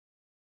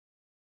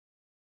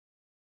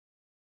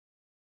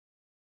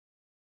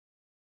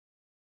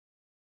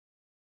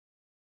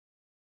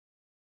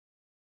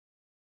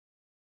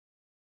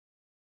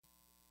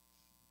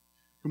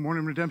Good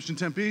morning, Redemption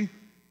Tempe.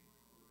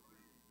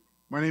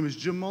 My name is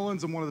Jim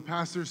Mullins. I'm one of the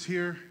pastors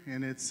here,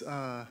 and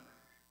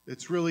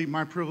it's really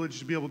my privilege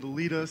to be able to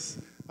lead us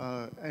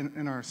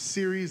in our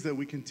series that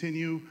we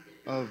continue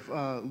of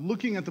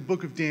looking at the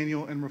book of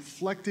Daniel and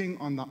reflecting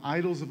on the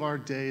idols of our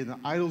day and the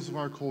idols of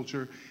our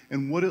culture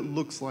and what it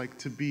looks like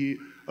to be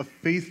a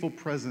faithful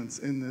presence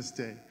in this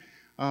day.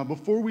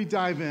 Before we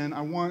dive in, I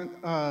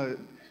want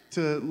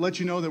to let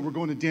you know that we're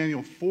going to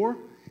Daniel 4.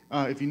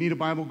 If you need a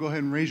Bible, go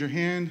ahead and raise your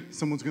hand.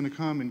 Someone's going to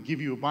come and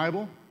give you a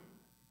Bible.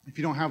 If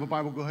you don't have a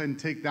Bible, go ahead and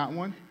take that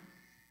one.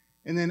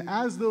 And then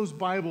as those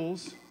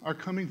Bibles are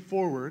coming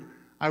forward,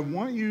 I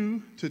want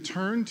you to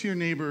turn to your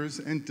neighbors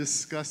and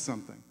discuss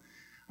something.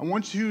 I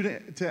want you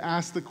to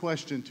ask the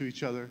question to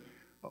each other,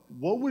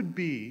 what would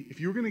be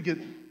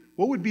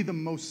the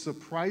most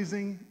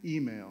surprising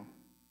email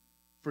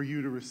for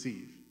you to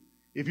receive?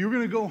 If you were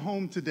going to go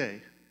home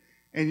today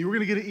and you were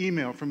going to get an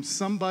email from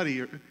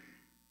somebody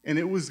and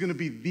it was going to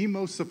be the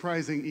most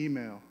surprising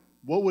email,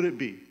 what would it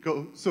be?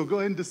 Go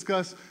ahead and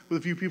discuss with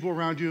a few people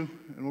around you,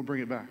 and we'll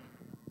bring it back.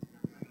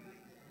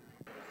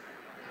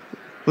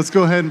 Let's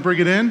go ahead and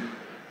bring it in.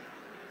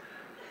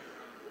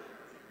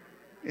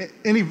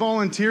 Any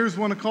volunteers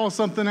want to call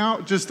something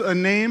out? Just a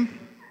name?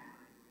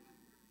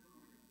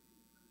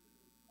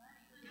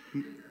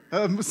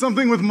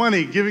 Something with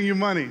money, giving you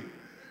money.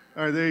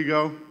 All right, there you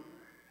go.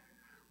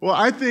 Well,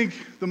 I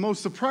think the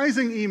most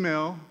surprising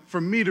email for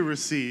me to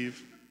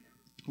receive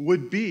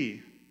would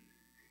be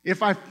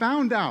if I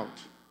found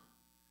out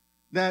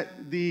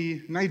that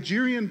the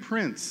Nigerian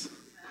prince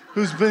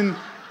who's been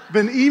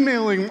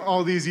emailing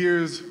all these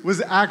years was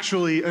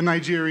actually a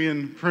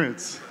Nigerian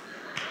prince.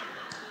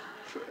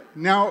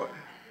 Now,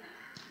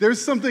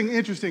 there's something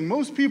interesting.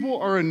 Most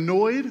people are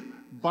annoyed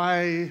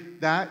by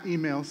that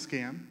email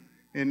scam,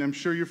 and I'm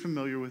sure you're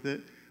familiar with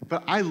it,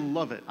 but I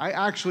love it. I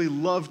actually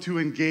love to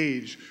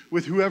engage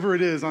with whoever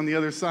it is on the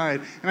other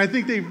side, and I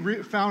think they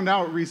found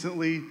out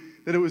recently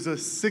that it was a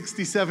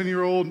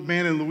 67-year-old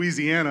man in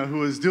Louisiana who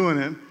was doing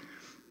it.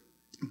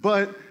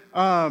 But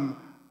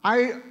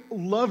I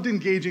loved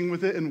engaging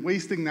with it and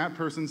wasting that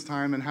person's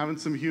time and having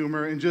some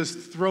humor and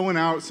just throwing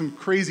out some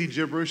crazy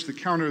gibberish to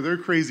counter their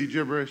crazy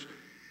gibberish.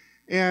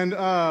 And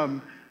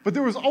but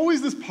there was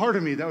always this part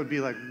of me that would be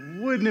like,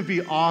 wouldn't it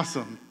be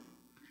awesome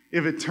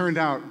if it turned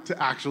out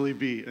to actually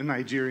be a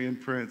Nigerian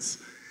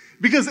prince?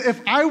 Because if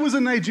I was a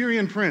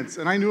Nigerian prince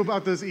and I knew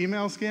about this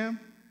email scam,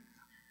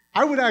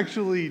 I would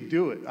actually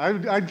do it.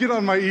 I'd get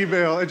on my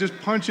email and just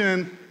punch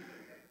in.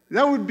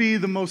 That would be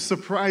the most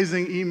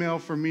surprising email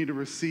for me to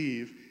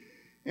receive.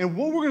 And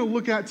what we're going to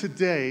look at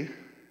today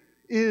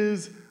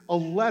is a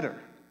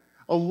letter.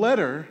 A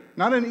letter,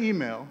 not an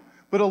email,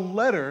 but a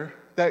letter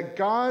that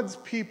God's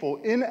people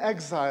in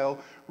exile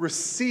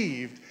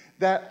received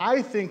that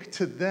I think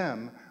to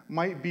them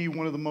might be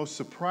one of the most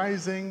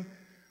surprising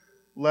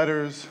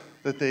letters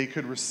that they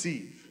could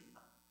receive.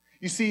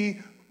 You see,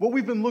 what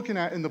we've been looking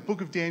at in the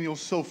book of Daniel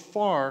so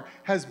far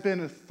has been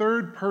a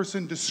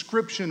third-person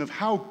description of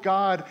how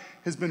God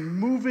has been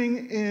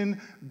moving in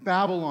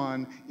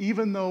Babylon,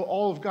 even though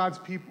all of God's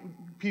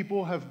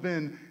people have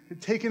been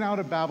taken out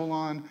of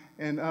Babylon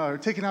and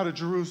taken out of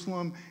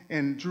Jerusalem,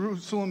 and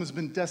Jerusalem has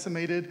been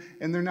decimated,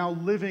 and they're now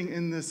living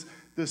in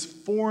this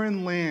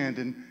foreign land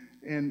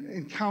and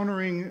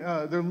encountering,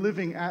 they're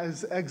living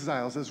as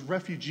exiles, as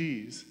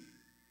refugees.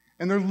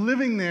 And they're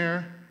living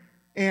there.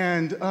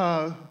 And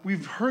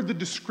we've heard the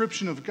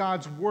description of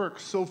God's work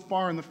so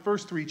far in the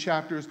first 3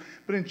 chapters,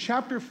 but in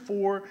chapter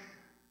 4,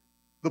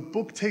 the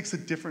book takes a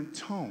different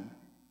tone.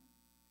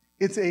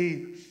 It's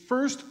a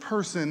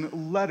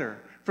first-person letter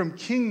from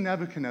King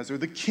Nebuchadnezzar,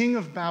 the king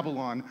of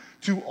Babylon,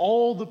 to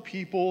all the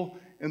people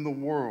in the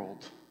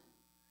world.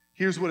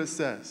 Here's what it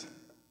says.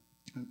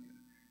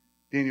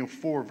 Daniel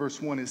 4,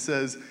 verse 1, it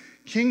says,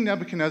 King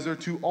Nebuchadnezzar,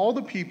 to all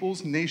the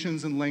peoples,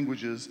 nations, and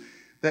languages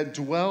that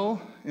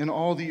dwell in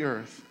all the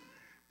earth,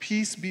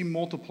 peace be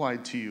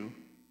multiplied to you.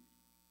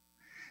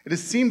 It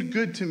has seemed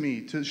good to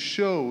me to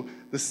show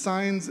the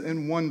signs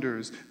and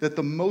wonders that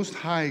the Most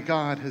High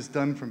God has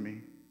done for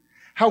me.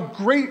 How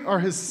great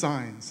are his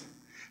signs!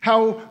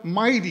 How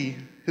mighty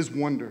his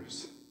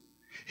wonders!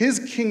 His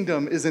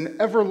kingdom is an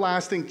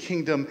everlasting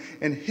kingdom,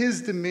 and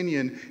his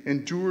dominion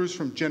endures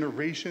from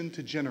generation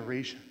to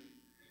generation.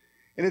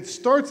 And it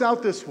starts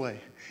out this way.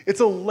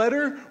 It's a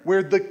letter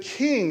where the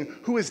king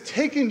who has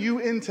taken you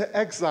into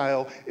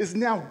exile is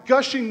now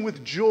gushing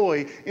with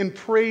joy in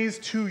praise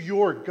to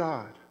your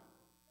God.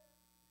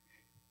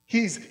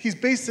 He's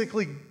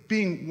basically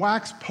being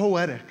wax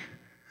poetic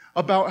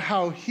about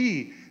how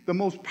he, the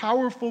most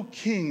powerful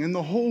king in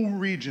the whole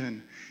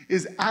region,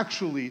 is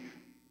actually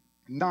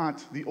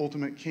not the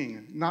ultimate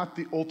king, not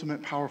the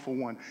ultimate powerful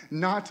one,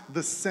 not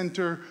the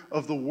center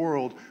of the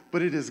world,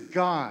 but it is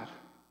God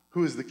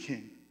who is the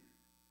king.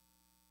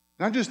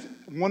 Not just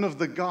one of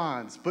the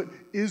gods, but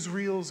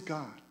Israel's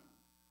God.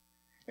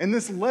 And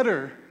this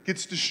letter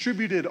gets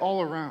distributed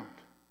all around.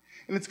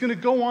 And it's going to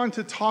go on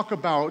to talk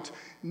about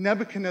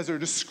Nebuchadnezzar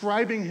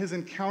describing his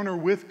encounter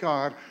with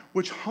God,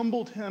 which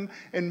humbled him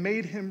and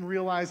made him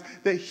realize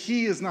that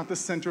he is not the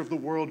center of the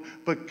world,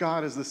 but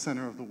God is the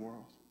center of the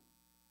world.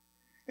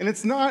 And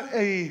it's not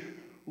a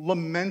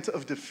lament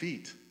of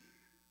defeat.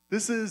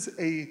 This is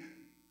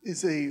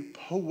a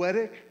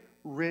poetic,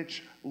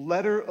 rich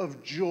letter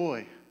of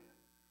joy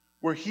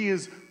where he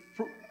is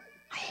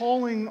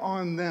calling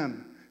on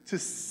them to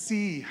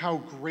see how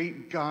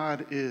great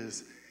God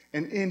is.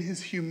 And in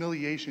his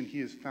humiliation, he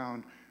has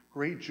found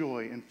great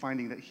joy in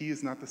finding that he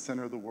is not the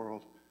center of the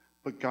world,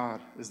 but God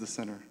is the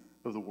center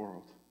of the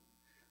world.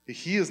 That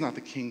he is not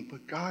the king,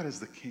 but God is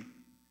the king.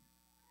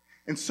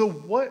 And so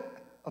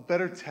what a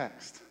better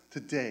text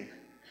today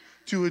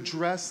to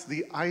address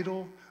the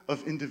idol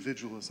of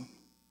individualism.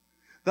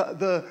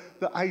 The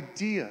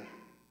idea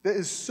that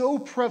is so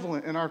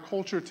prevalent in our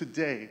culture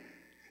today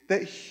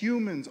that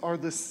humans are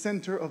the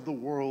center of the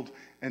world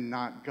and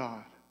not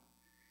God.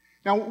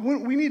 Now,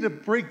 we need to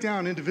break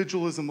down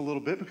individualism a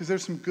little bit because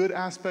there's some good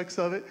aspects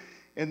of it,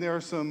 and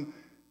there's a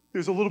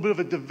little bit of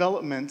a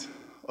development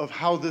of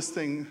how this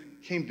thing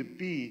came to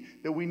be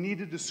that we need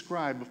to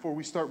describe before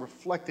we start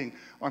reflecting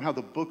on how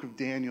the book of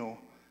Daniel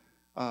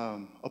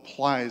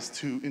applies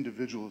to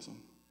individualism.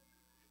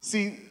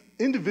 See,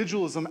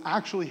 individualism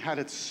actually had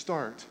its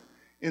start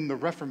in the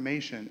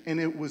Reformation, and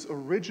it was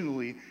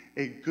originally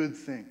a good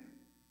thing.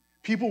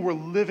 People were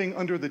living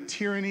under the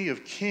tyranny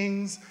of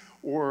kings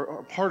or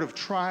a part of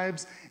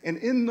tribes, and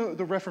in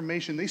the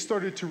Reformation, they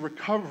started to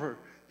recover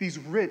these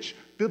rich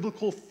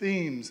biblical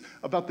themes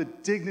about the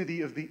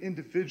dignity of the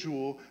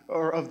individual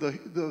or of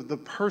the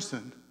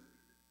person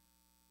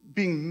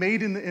being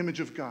made in the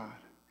image of God,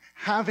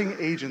 having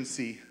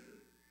agency,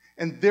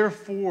 and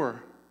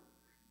therefore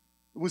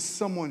was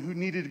someone who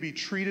needed to be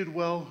treated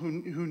well,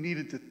 who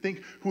needed to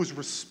think, who was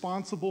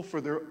responsible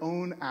for their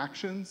own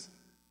actions,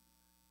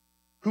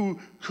 who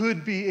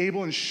could be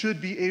able and should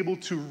be able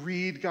to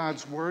read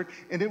God's word,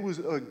 and it was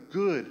a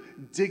good,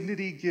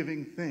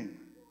 dignity-giving thing.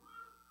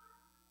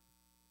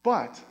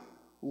 But,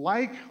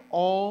 like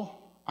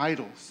all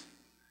idols,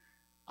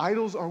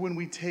 idols are when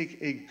we take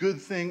a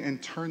good thing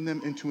and turn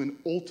them into an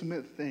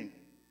ultimate thing.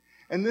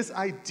 And this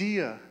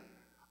idea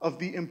of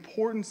the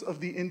importance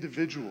of the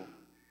individual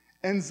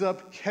ends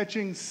up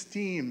catching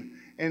steam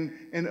and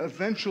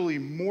eventually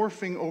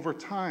morphing over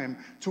time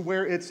to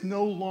where it's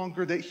no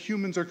longer that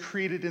humans are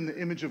created in the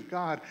image of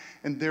God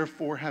and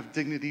therefore have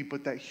dignity,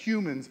 but that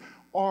humans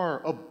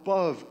are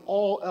above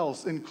all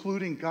else,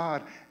 including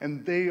God,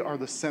 and they are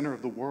the center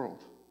of the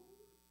world.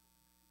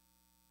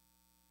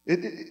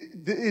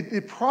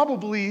 It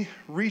probably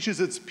reaches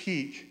its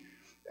peak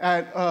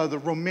at the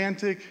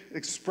Romantic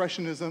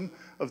Expressionism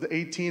of the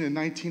 18 and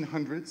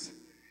 1900s.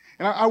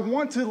 And I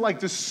want to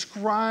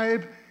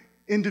describe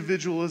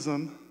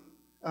individualism,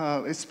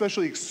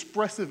 especially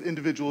expressive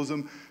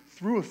individualism,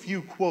 through a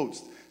few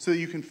quotes so that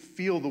you can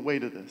feel the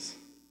weight of this.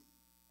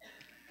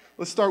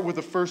 Let's start with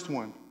the first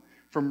one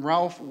from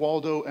Ralph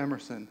Waldo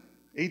Emerson,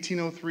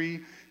 1803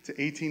 to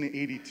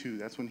 1882.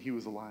 That's when he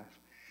was alive.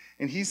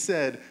 And he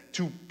said,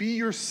 "To be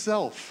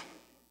yourself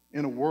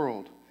in a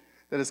world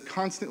that is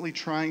constantly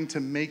trying to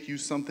make you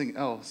something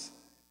else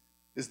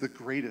is the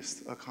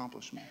greatest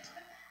accomplishment."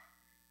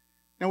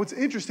 Now, what's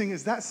interesting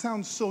is that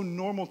sounds so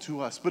normal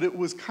to us, but it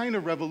was kind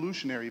of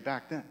revolutionary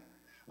back then.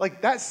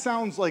 That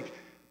sounds like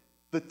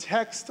the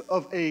text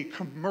of a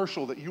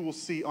commercial that you will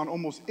see on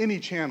almost any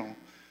channel.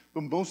 The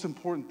most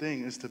important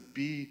thing is to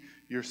be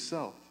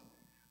yourself.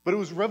 But it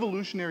was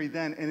revolutionary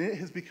then, and it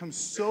has become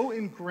so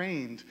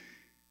ingrained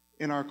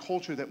in our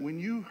culture that when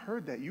you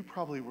heard that, you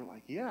probably were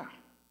like, yeah,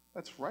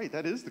 that's right,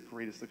 that is the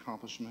greatest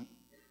accomplishment.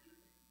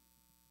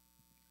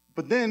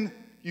 But then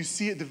you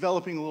see it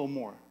developing a little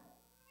more.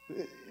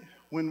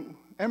 When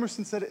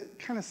Emerson said it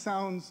kind of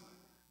sounds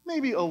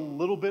maybe a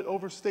little bit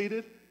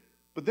overstated,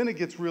 but then it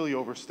gets really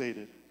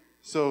overstated.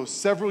 So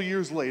several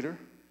years later,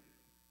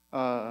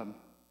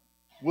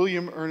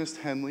 William Ernest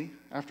Henley,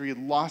 after he had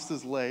lost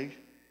his leg,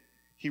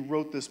 he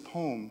wrote this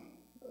poem,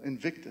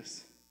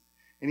 Invictus.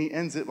 And he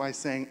ends it by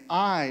saying,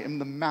 "I am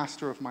the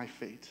master of my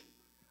fate.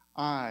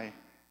 I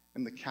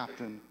am the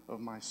captain of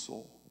my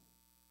soul."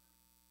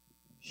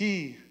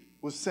 He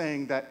was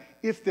saying that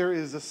if there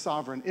is a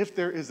sovereign, if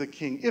there is a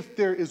king, if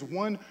there is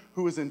one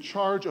who is in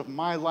charge of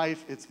my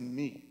life, it's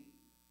me.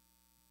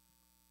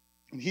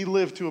 And he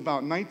lived to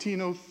about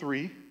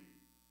 1903,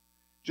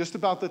 just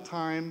about the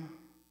time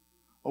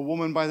a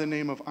woman by the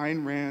name of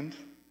Ayn Rand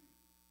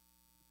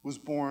was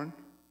born.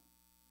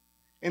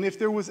 And if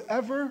there was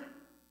ever,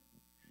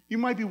 you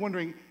might be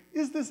wondering,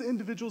 is this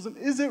individualism?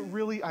 Is it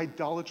really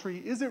idolatry?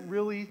 Is it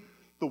really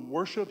the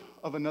worship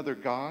of another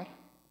god?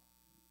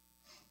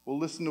 Well,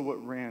 listen to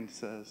what Rand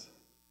says.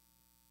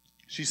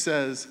 She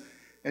says,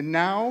 "And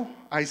now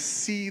I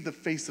see the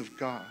face of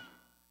God,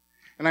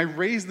 and I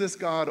raise this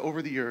God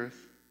over the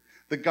earth,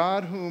 the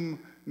God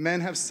whom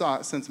men have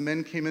sought since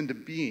men came into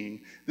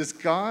being, this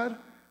God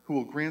who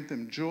will grant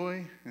them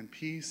joy and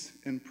peace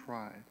and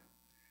pride.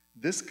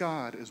 This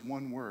God is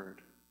one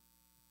word,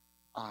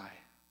 I."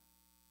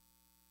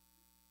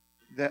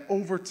 that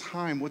over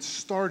time, what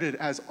started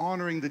as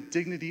honoring the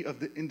dignity of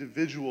the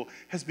individual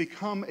has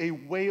become a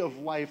way of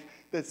life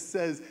that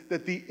says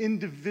that the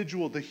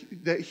individual,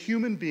 that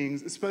human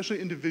beings, especially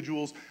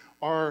individuals,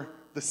 are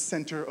the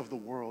center of the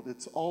world.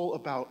 It's all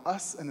about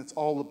us and it's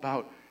all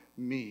about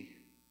me.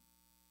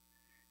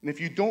 And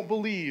if you don't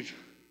believe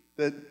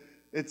that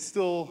it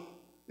still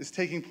is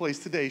taking place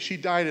today, she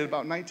died at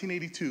about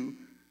 1982,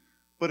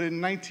 but in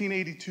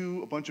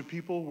 1982, a bunch of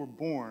people were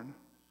born,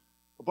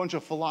 a bunch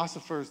of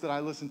philosophers that I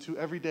listen to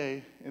every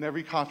day in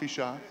every coffee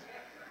shop,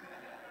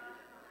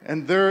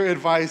 and their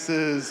advice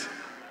is,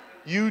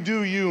 you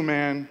do you,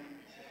 man.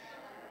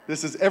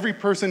 This is every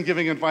person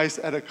giving advice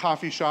at a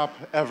coffee shop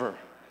ever.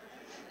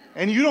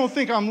 And you don't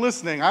think I'm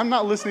listening. I'm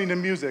not listening to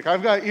music.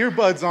 I've got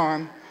earbuds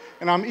on,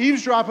 and I'm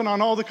eavesdropping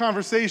on all the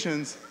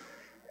conversations,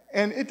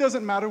 and it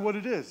doesn't matter what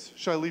it is.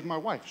 Should I leave my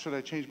wife? Should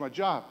I change my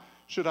job?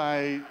 Should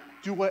I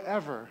do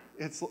whatever?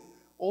 It's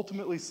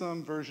ultimately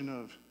some version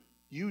of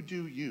you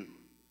do you.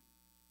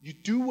 You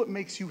do what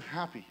makes you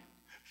happy.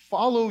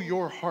 Follow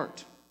your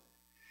heart.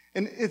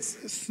 And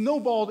it's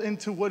snowballed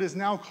into what is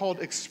now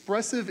called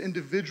expressive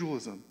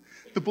individualism,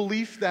 the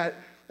belief that,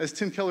 as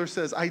Tim Keller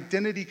says,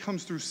 identity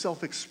comes through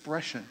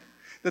self-expression,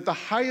 that the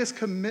highest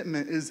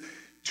commitment is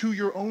to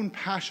your own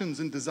passions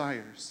and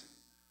desires.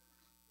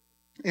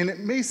 And it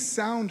may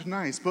sound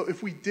nice, but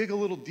if we dig a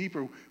little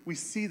deeper, we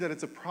see that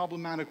it's a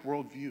problematic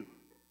worldview.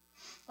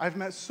 I've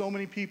met so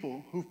many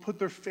people who've put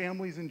their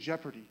families in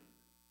jeopardy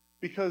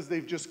because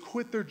they've just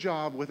quit their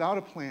job without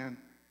a plan,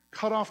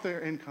 cut off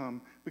their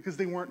income because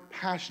they weren't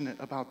passionate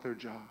about their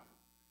job.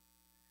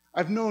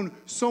 I've known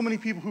so many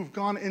people who've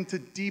gone into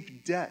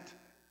deep debt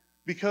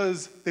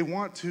because they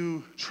want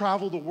to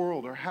travel the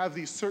world or have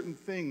these certain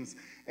things,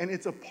 and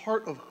it's a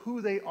part of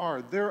who they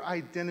are, their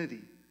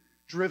identity,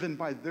 driven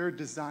by their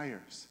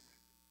desires.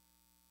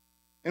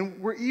 And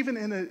we're even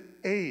in an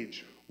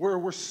age where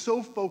we're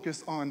so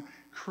focused on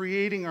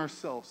creating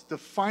ourselves,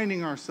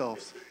 defining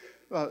ourselves,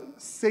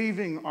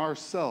 saving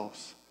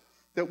ourselves,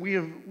 that we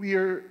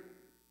are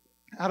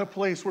at a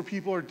place where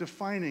people are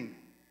defining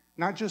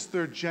not just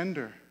their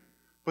gender,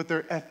 but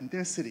their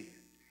ethnicity.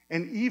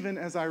 And even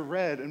as I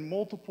read in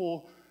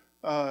multiple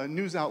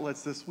news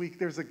outlets this week,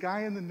 there's a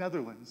guy in the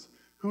Netherlands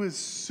who is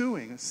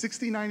suing a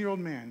 69-year-old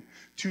man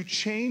to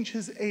change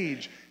his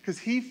age because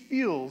he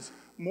feels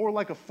more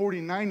like a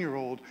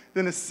 49-year-old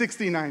than a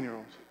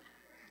 69-year-old.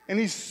 And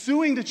he's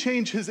suing to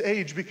change his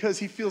age because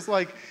he feels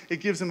like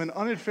it gives him an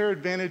unfair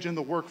advantage in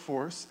the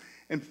workforce,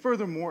 and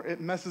furthermore, it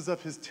messes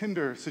up his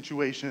Tinder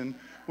situation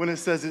when it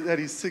says that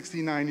he's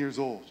 69 years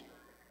old.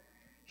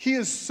 He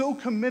is so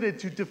committed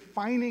to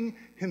defining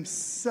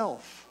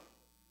himself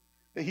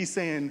that he's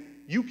saying,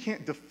 you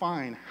can't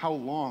define how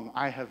long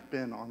I have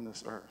been on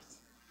this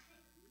earth.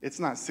 It's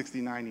not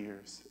 69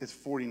 years, it's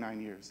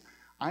 49 years.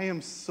 I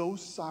am so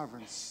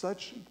sovereign,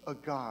 such a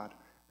God,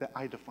 that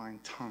I define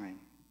time.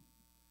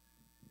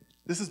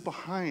 This is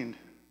behind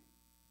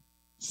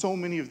so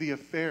many of the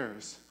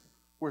affairs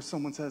where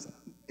someone says,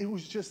 it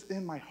was just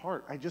in my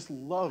heart. I just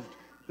loved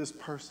this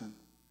person.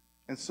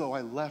 And so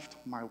I left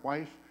my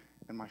wife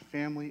and my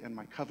family and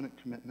my covenant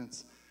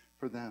commitments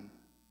for them.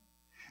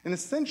 And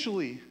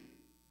essentially,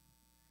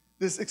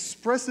 this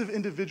expressive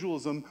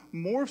individualism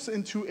morphs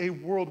into a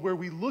world where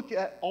we look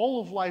at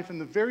all of life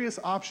and the various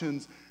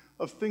options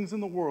of things in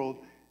the world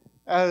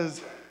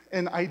as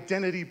an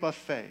identity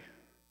buffet,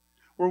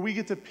 where we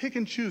get to pick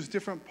and choose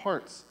different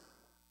parts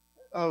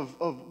of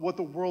what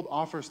the world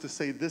offers to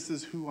say, this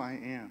is who I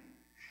am.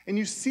 And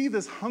you see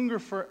this hunger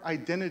for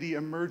identity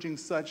emerging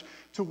such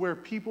to where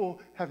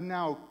people have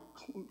now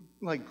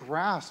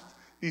grasped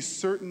these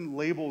certain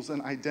labels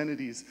and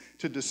identities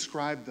to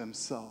describe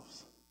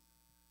themselves.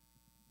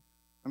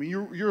 I mean,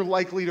 you're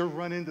likely to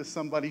run into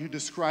somebody who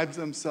describes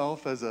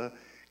themselves as a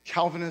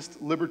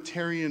Calvinist,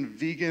 libertarian,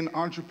 vegan,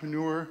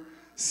 entrepreneur,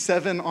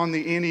 7 on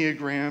the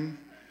Enneagram,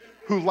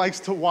 who likes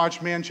to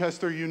watch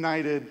Manchester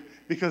United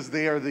because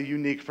they are the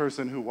unique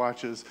person who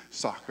watches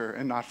soccer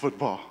and not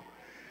football.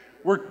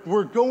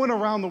 We're going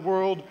around the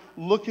world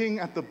looking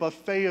at the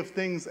buffet of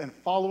things and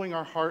following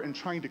our heart and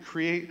trying to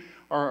create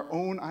our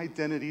own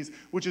identities,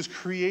 which is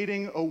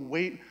creating a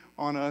weight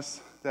on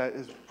us that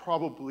is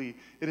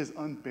it is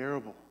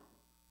unbearable.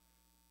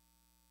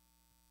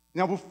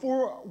 Now,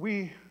 before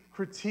we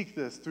critique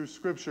this through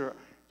Scripture,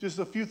 just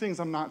a few things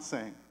I'm not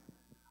saying.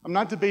 I'm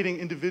not debating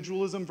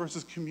individualism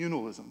versus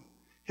communalism.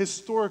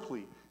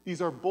 Historically,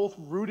 these are both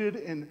rooted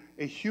in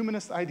a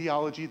humanist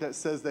ideology that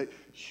says that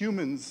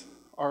humans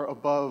are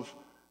above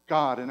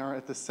God and are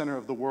at the center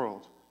of the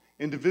world.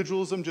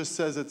 Individualism just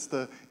says it's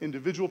the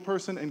individual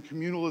person, and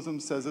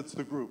communalism says it's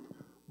the group.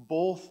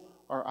 Both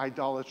are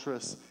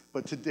idolatrous,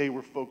 but today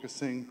we're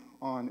focusing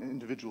on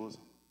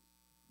individualism.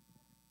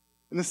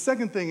 And the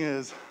second thing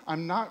is,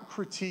 I'm not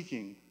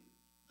critiquing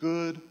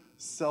good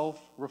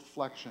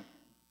self-reflection,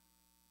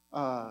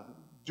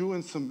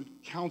 doing some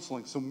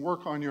counseling, some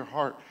work on your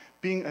heart,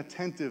 being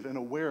attentive and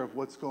aware of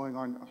what's going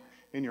on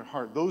in your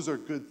heart. Those are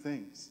good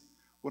things.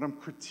 What I'm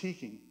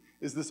critiquing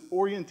is this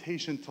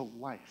orientation to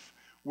life,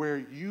 where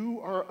you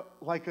are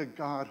like a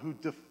God who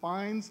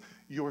defines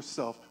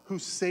yourself, who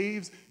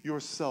saves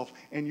yourself,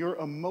 and your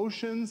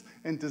emotions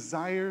and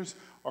desires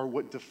are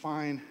what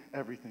define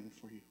everything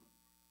for you.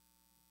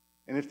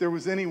 And if there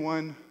was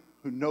anyone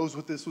who knows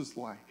what this was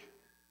like,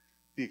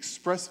 the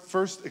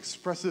first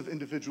expressive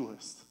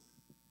individualist,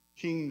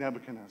 King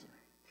Nebuchadnezzar.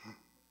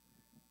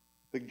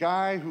 The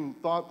guy who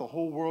thought the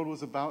whole world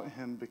was about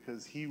him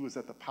because he was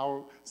at the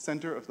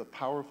center of the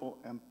powerful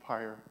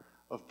empire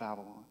of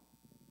Babylon.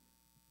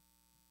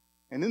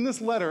 And in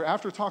this letter,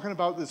 after talking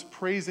about this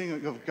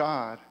praising of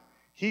God,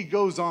 he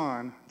goes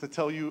on to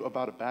tell you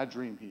about a bad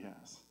dream he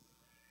has.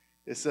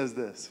 It says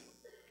this,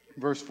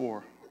 verse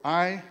 4,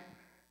 I,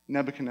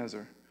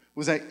 Nebuchadnezzar,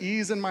 was at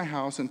ease in my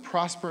house and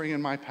prospering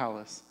in my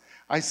palace.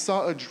 I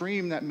saw a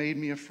dream that made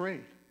me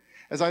afraid.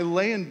 As I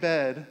lay in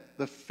bed,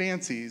 the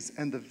fancies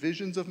and the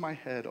visions of my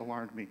head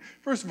alarmed me.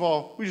 First of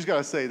all, we just got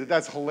to say that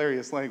that's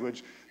hilarious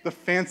language. The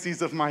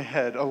fancies of my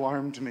head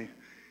alarmed me.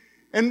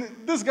 And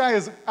this guy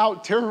is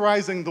out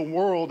terrorizing the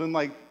world and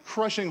like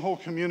crushing whole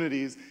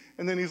communities.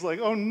 And then he's like,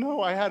 oh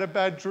no, I had a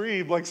bad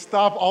dream. Like,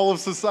 stop all of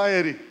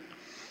society.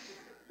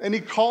 And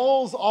he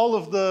calls all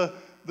of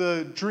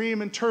the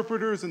dream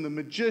interpreters and the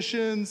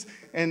magicians,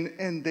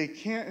 and they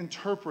can't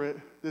interpret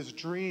this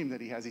dream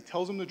that he has. He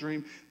tells them the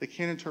dream, they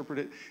can't interpret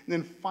it. And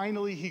then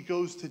finally he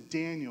goes to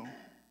Daniel,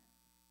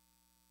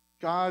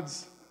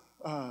 God's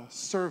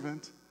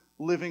servant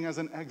living as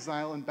an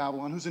exile in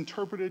Babylon, who's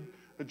interpreted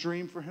a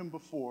dream for him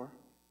before.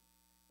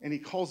 And he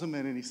calls him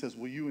in and he says,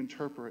 will you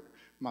interpret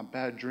my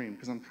bad dream?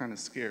 Because I'm kind of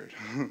scared.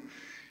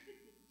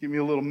 Give me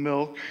a little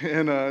milk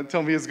and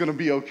tell me it's going to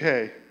be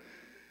okay.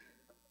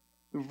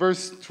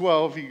 Verse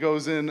 12, he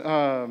goes in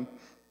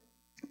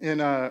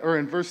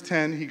verse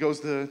 10, he goes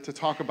to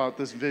talk about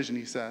this vision,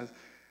 he says,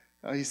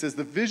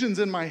 the visions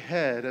in my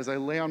head as I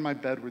lay on my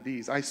bed were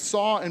these. I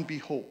saw and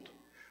behold,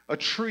 a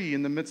tree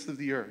in the midst of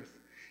the earth.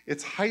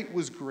 Its height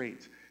was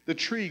great. The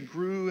tree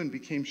grew and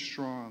became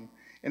strong,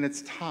 and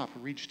its top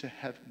reached to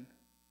heaven.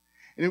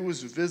 And it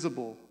was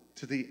visible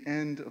to the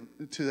end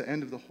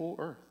of the whole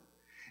earth.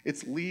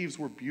 Its leaves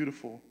were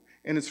beautiful,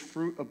 and its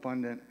fruit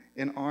abundant,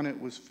 and on it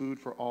was food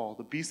for all.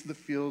 The beasts of the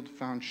field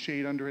found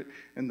shade under it,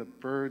 and the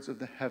birds of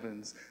the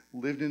heavens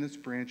lived in its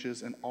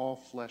branches, and all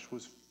flesh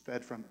was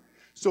fed from it.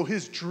 So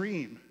his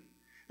dream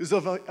is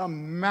of a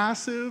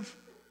massive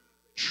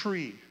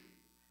tree,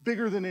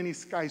 bigger than any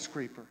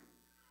skyscraper,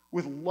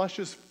 with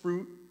luscious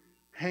fruit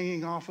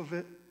hanging off of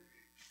it,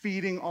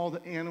 feeding all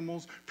the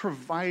animals,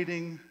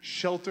 providing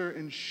shelter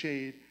and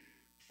shade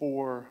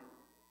for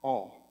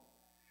all.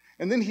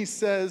 And then he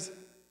says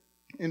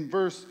in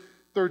verse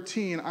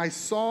 13, I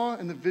saw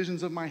in the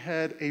visions of my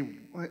head,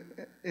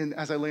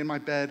 as I lay in my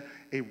bed,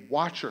 a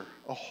watcher,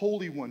 a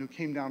holy one who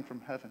came down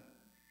from heaven.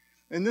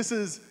 And this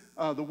is,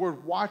 the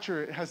word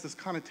watcher, it has this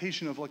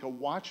connotation of like a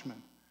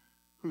watchman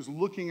who's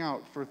looking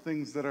out for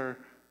things that are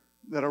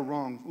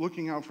wrong,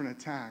 looking out for an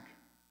attack.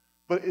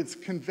 But it's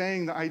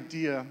conveying the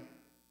idea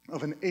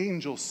of an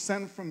angel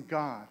sent from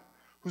God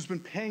who's been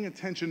paying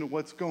attention to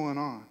what's going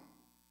on,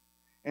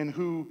 and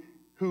who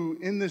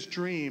in this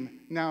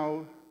dream,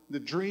 now the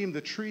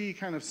tree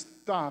kind of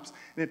stops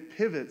and it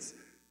pivots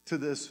to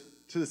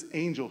this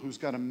angel who's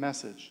got a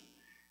message.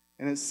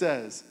 And it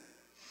says,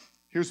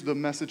 here's the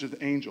message of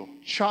the angel: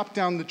 chop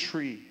down the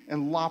tree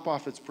and lop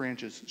off its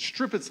branches,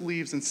 strip its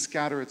leaves and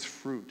scatter its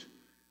fruit.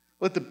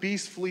 Let the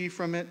beasts flee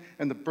from it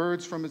and the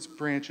birds from its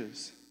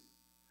branches,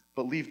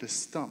 but leave the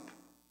stump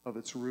of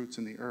its roots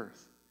in the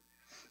earth.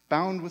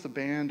 Bound with a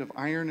band of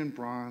iron and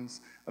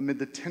bronze amid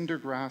the tender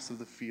grass of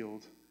the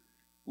field,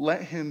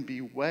 let him be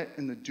wet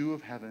in the dew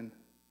of heaven.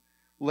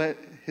 Let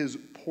his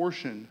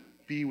portion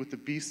be with the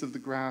beasts of the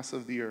grass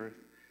of the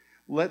earth.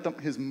 Let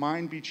his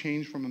mind be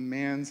changed from a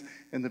man's,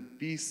 and the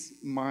beast's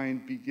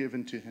mind be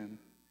given to him.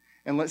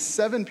 And let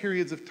 7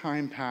 periods of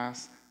time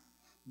pass.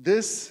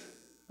 The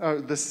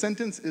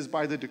sentence is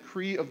by the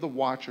decree of the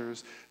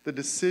watchers, the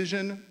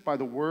decision by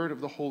the word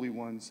of the holy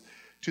ones,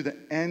 to the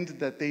end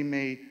that they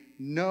may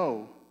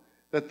know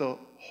that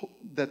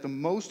the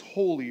most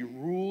holy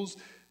rules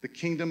the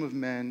kingdom of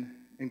men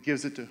and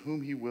gives it to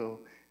whom he will,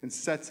 and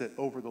sets it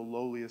over the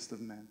lowliest of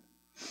men.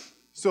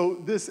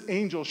 So this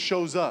angel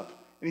shows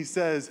up and he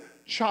says,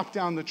 chop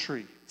down the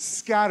tree,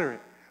 scatter it,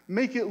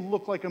 make it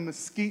look like a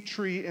mesquite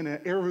tree in an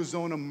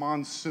Arizona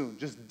monsoon,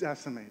 just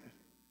decimated.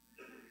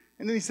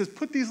 And then he says,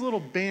 put these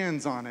little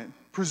bands on it.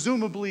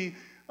 Presumably,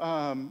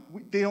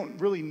 they don't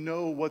really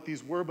know what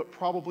these were, but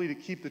probably to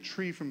keep the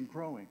tree from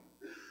growing.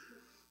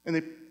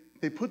 And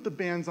they put the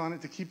bands on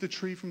it to keep the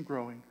tree from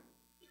growing.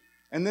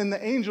 And then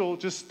the angel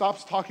just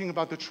stops talking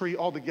about the tree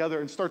altogether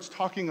and starts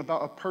talking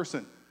about a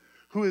person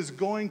who is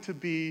going to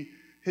be,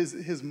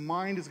 his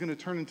mind is going to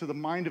turn into the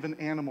mind of an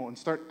animal and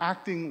start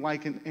acting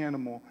like an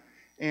animal.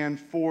 And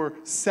for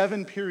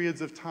 7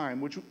 periods of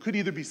time, which could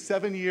either be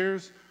 7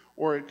 years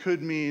or it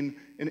could mean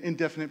an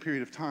indefinite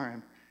period of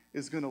time,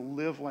 is going to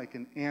live like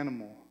an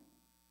animal,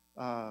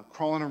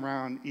 crawling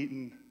around,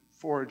 eating,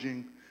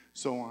 foraging,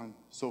 so on,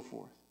 so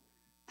forth.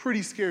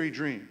 Pretty scary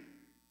dream.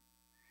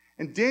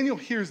 And Daniel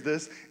hears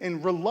this,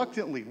 and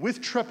reluctantly,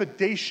 with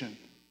trepidation,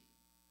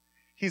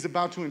 he's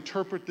about to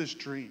interpret this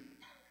dream.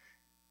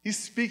 He's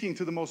speaking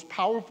to the most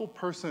powerful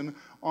person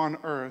on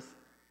earth,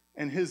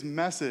 and his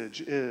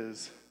message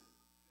is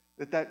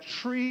that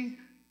tree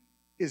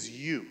is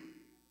you.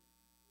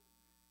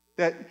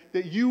 That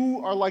you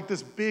are like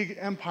this big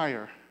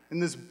empire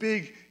and this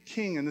big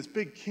king and this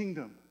big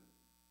kingdom.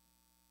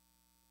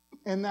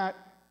 And that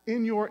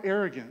in your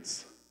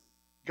arrogance,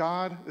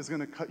 God is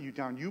going to cut you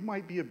down. You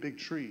might be a big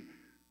tree,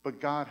 but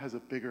God has a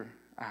bigger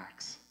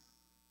axe.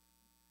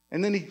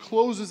 And then he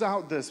closes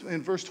out this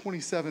in verse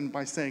 27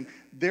 by saying,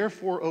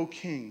 "Therefore, O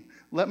king,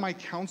 let my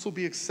counsel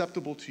be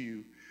acceptable to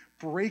you.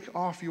 Break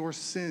off your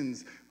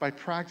sins by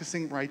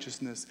practicing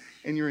righteousness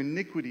and your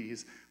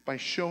iniquities by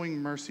showing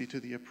mercy to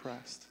the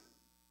oppressed,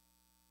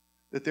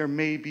 that there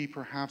may be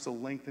perhaps a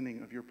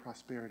lengthening of your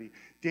prosperity."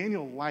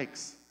 Daniel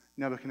likes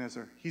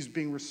Nebuchadnezzar. He's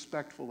being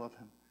respectful of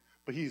him,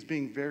 but he's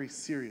being very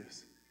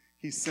serious.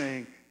 He's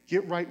saying,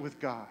 get right with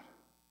God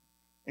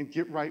and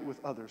get right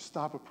with others.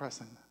 Stop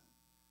oppressing them.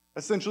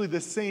 Essentially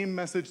the same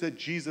message that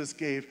Jesus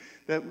gave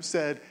that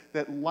said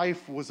that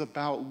life was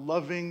about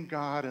loving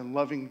God and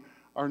loving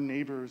our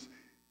neighbors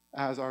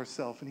as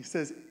ourselves. And he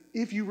says,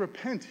 if you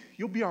repent,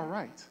 you'll be all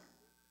right.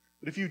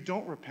 But if you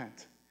don't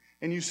repent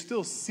and you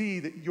still see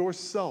that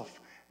yourself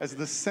as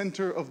the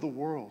center of the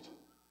world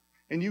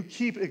and you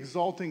keep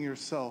exalting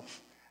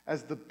yourself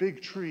as the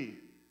big tree,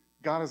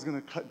 God is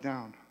going to cut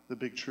down the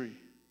big tree.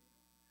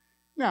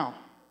 Now,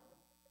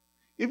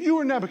 if you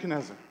were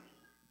Nebuchadnezzar,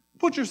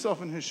 put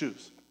yourself in his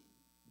shoes.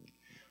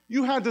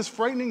 You had this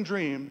frightening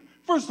dream.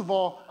 First of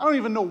all, I don't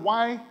even know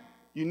why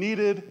you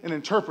needed an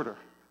interpreter.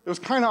 It was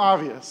kind of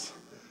obvious.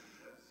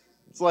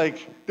 It's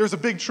like, there's a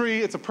big tree,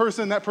 it's a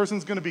person, that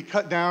person's going to be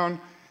cut down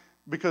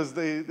because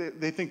they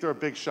think they're a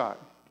big shot.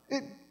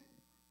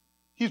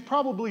 He's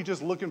probably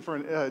just looking for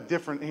a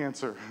different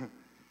answer.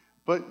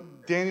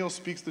 But Daniel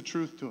speaks the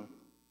truth to him.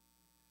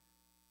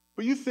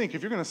 But you think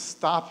if you're going to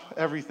stop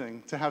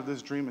everything to have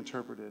this dream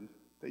interpreted,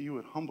 that you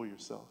would humble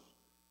yourself.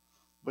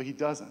 But he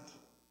doesn't.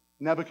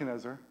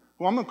 Nebuchadnezzar,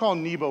 who I'm going to call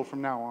Nebo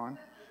from now on,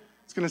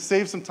 it's going to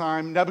save some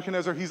time.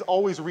 Nebuchadnezzar, he's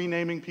always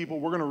renaming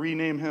people. We're going to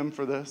rename him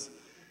for this.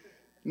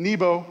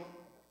 Nebo,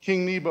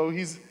 King Nebo,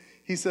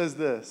 he says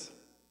this.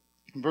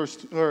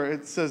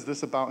 It says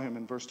this about him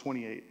in verse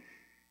 28.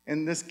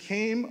 And this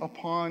came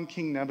upon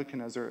King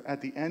Nebuchadnezzar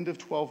at the end of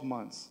 12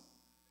 months,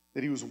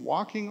 that he was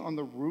walking on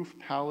the roof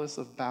palace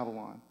of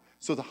Babylon,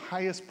 so the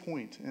highest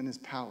point in his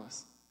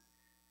palace.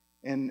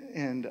 And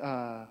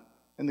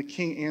the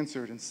king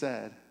answered and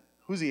said,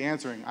 who's he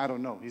answering? I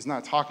don't know. He's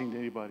not talking to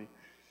anybody.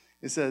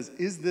 It says,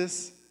 is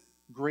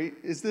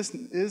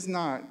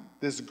not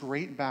this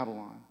great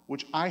Babylon,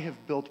 which I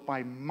have built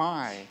by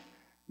my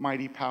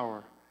mighty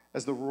power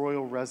as the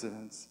royal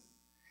residence,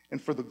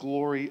 and for the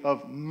glory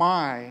of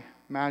my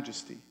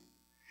majesty?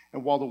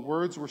 And while the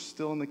words were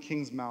still in the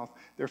king's mouth,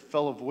 there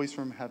fell a voice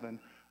from heaven,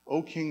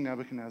 O King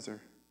Nebuchadnezzar,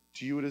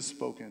 to you it is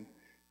spoken,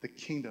 the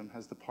kingdom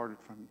has departed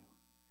from you.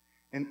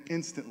 And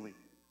instantly,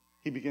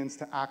 he begins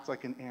to act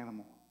like an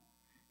animal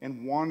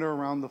and wander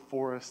around the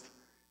forest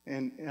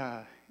and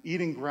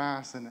eating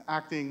grass and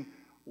acting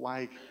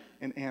like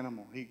an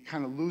animal. He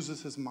kind of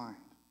loses his mind.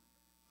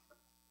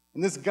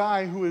 And this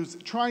guy who is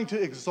trying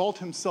to exalt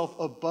himself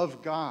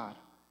above God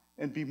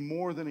and be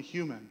more than a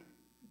human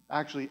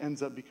actually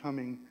ends up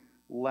becoming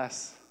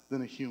less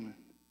than a human.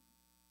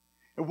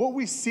 And what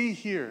we see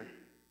here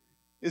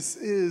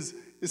is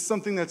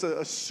something that's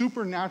a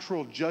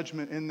supernatural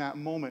judgment in that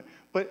moment.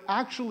 But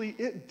actually,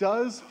 it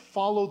does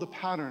follow the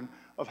pattern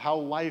of how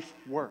life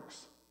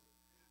works.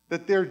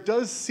 That there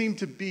does seem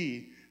to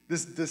be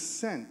this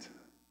descent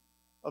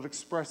of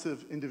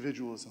expressive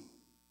individualism.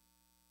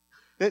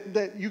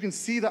 That you can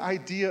see the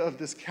idea of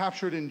this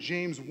captured in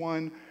James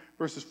 1,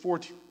 verses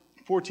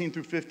 14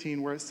 through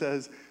 15, where it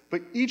says,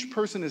 but each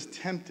person is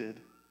tempted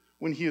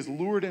when he is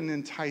lured and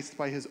enticed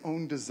by his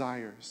own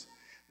desires.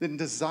 Then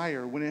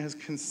desire, when it has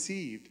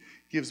conceived,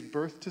 gives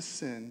birth to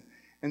sin,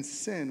 and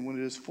sin,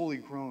 when it is fully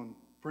grown,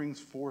 brings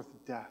forth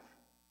death.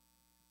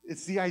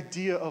 It's the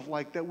idea of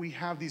like that we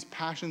have these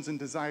passions and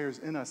desires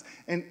in us.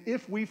 And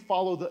if we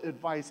follow the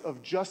advice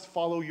of just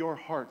follow your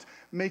heart,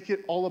 make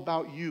it all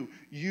about you,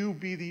 you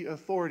be the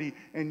authority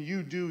and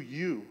you do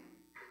you.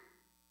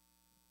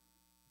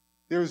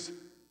 There's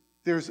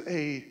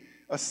a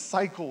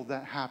cycle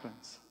that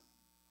happens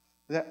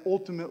that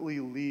ultimately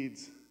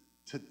leads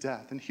to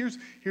death. And here's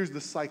the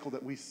cycle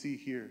that we see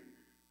here.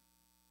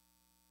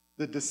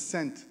 The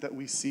descent that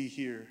we see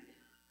here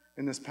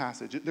in this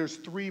passage. There's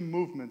three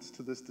movements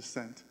to this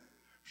descent.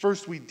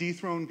 First, we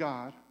dethrone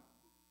God,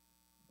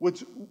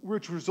 which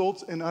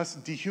results in us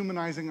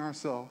dehumanizing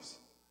ourselves.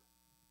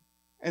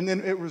 And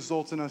then it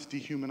results in us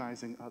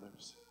dehumanizing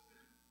others.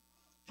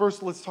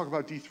 First, let's talk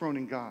about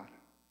dethroning God.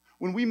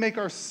 When we make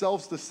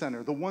ourselves the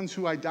center, the ones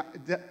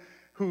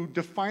who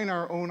define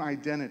our own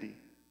identity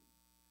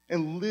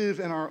and live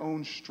in our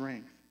own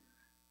strength,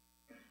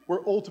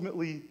 we're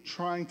ultimately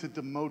trying to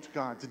demote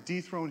God, to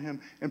dethrone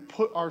him, and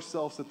put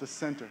ourselves at the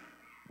center.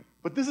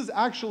 But this is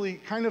actually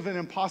kind of an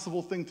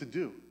impossible thing to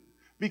do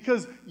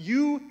because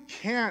you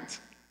can't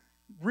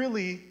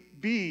really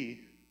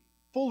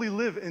fully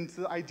live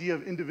into the idea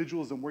of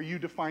individualism where you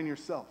define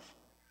yourself,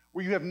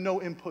 where you have no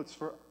inputs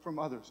from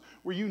others,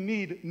 where you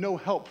need no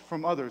help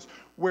from others,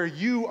 where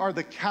you are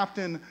the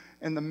captain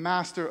and the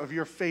master of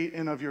your fate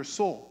and of your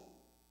soul.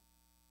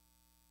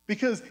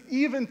 Because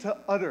even to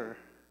utter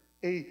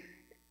a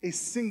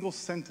single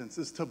sentence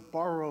is to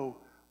borrow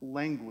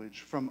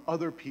language from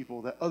other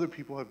people that other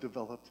people have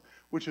developed,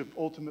 which have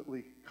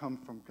ultimately come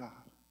from God.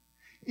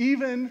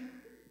 Even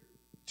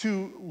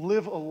to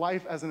live a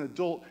life as an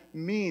adult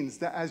means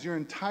that as your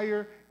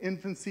entire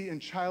infancy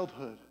and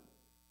childhood,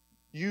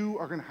 you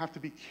are going to have to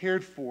be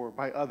cared for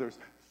by others,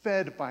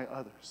 fed by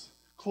others,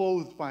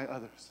 clothed by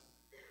others.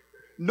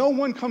 No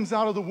one comes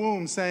out of the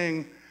womb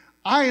saying,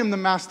 I am the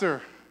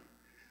master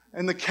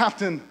and the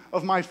captain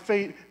of my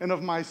fate and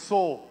of my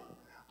soul.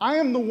 I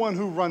am the one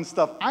who runs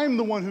stuff. I am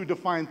the one who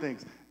defines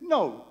things.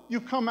 No, you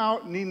come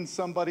out needing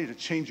somebody to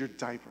change your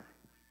diaper.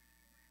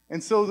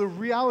 And so the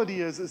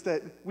reality is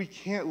that we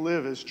can't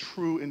live as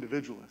true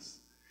individualists.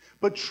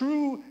 But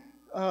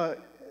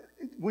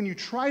when you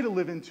try to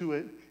live into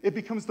it, it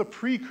becomes the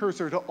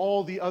precursor to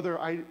all the other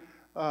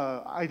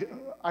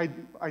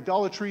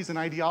idolatries and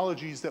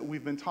ideologies that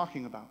we've been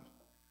talking about.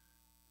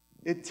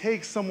 It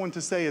takes someone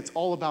to say it's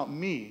all about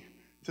me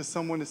to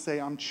someone to say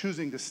I'm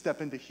choosing to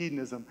step into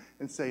hedonism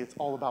and say it's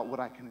all about what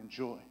I can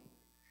enjoy.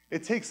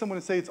 It takes someone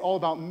to say it's all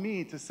about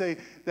me to say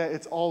that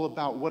it's all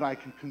about what I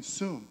can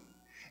consume.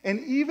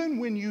 And even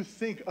when you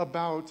think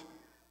about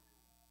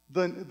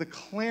the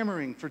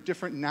clamoring for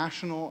different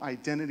national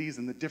identities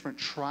and the different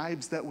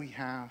tribes that we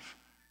have,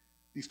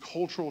 these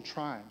cultural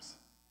tribes,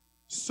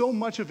 so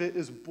much of it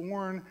is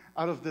born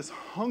out of this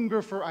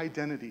hunger for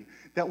identity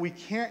that we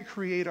can't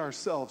create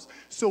ourselves.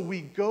 So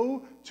we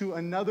go to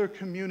another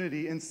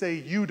community and say,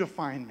 you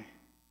define me.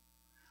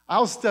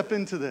 I'll step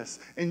into this,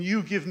 and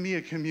you give me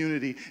a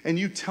community, and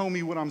you tell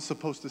me what I'm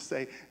supposed to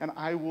say, and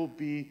I will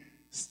be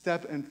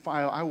step and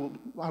file. I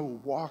will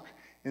walk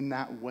in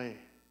that way.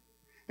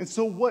 And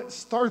so what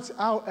starts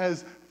out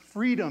as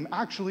freedom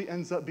actually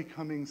ends up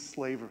becoming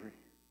slavery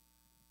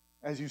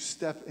as you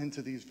step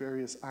into these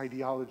various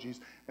ideologies.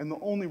 And the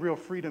only real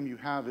freedom you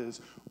have is,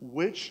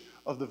 which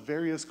of the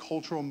various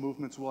cultural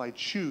movements will I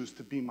choose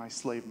to be my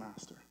slave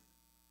master?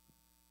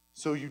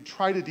 So you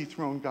try to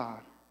dethrone God,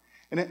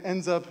 and it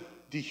ends up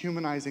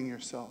dehumanizing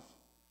yourself.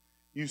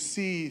 You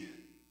see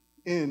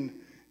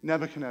in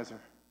Nebuchadnezzar,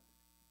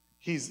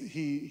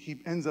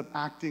 he ends up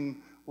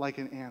acting like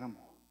an animal.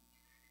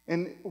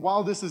 And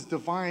while this is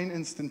divine,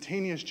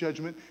 instantaneous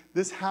judgment,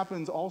 this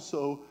happens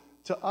also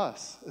to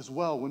us as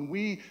well. When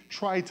we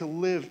try to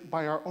live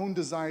by our own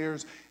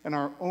desires and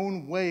our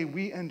own way,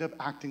 we end up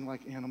acting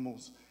like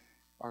animals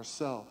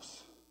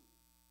ourselves.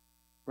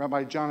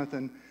 Rabbi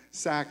Jonathan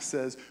Sacks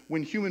says,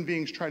 when human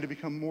beings try to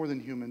become more than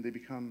human, they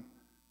become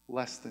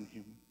less than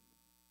human.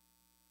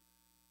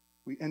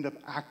 We end up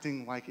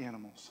acting like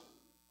animals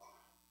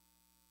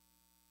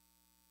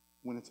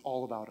when it's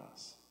all about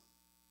us.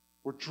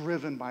 We're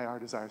driven by our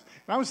desires.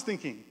 And I was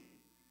thinking,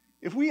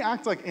 if we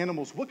act like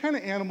animals, what kind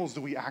of animals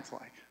do we act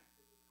like?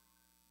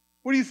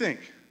 What do you think?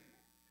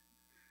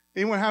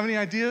 Anyone have any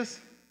ideas?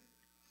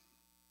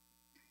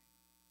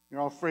 You're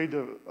all afraid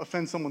to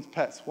offend someone's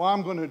pets. Well,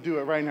 I'm going to do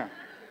it right now.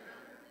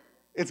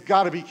 It's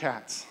got to be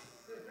cats.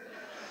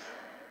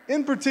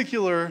 In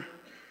particular,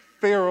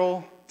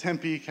 feral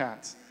Tempe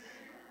cats.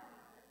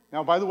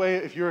 Now, by the way,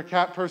 if you're a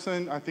cat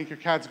person, I think your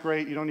cat's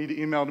great. You don't need to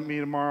email me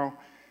tomorrow.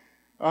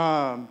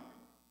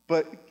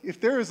 But if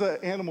there is an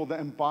animal that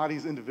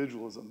embodies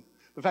individualism,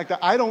 the fact that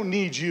I don't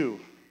need you,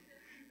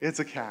 it's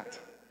a cat.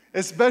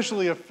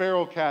 Especially a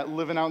feral cat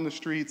living out in the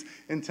streets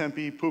in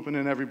Tempe, pooping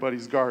in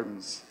everybody's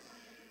gardens.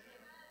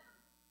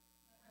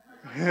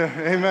 Yeah,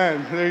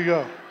 amen. There you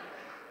go.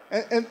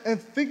 And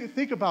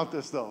think about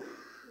this, though.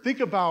 Think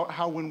about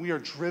how when we are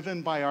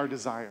driven by our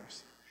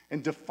desires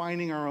and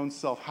defining our own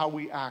self, how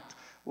we act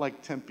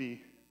like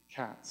Tempe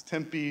cats,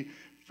 Tempe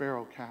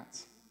feral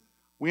cats.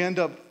 We end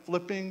up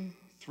flipping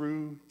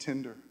through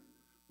Tinder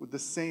with the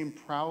same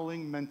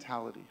prowling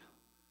mentality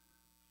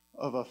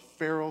of a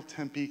feral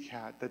Tempe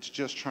cat that's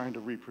just trying to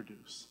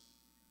reproduce.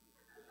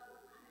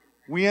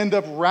 We end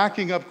up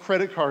racking up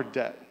credit card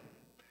debt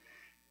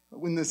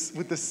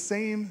with the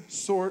same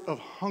sort of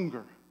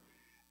hunger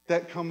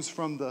that comes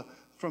from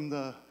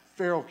the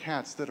feral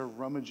cats that are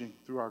rummaging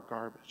through our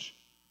garbage,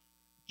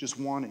 just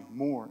wanting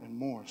more and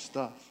more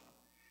stuff.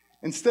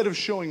 Instead of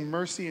showing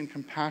mercy and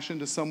compassion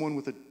to someone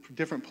with a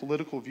different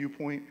political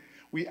viewpoint,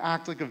 we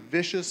act like a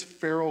vicious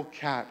feral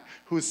cat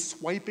who is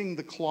swiping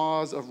the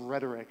claws of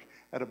rhetoric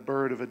at a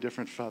bird of a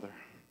different feather.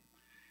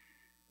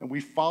 And we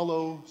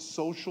follow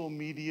social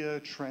media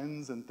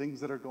trends and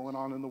things that are going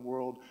on in the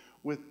world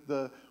with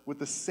the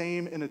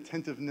same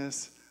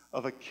inattentiveness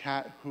of a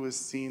cat who has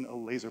seen a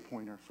laser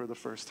pointer for the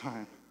first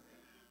time.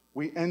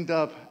 We end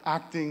up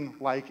acting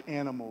like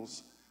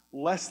animals,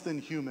 less than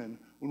human,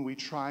 when we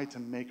try to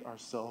make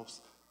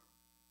ourselves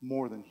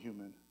more than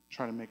human,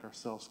 try to make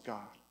ourselves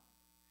God.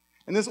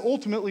 And this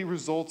ultimately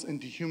results in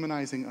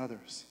dehumanizing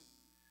others.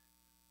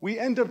 We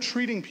end up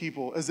treating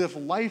people as if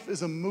life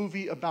is a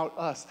movie about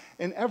us,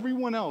 and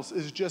everyone else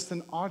is just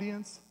an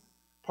audience,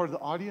 part of the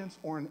audience,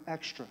 or an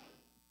extra.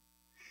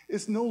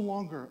 It's no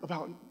longer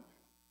about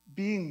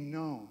being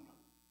known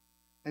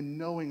and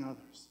knowing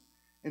others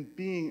and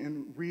being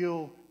in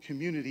real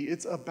community.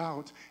 It's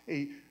about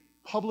a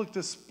public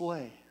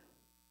display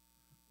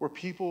where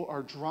people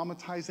are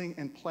dramatizing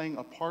and playing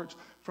a part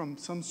from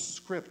some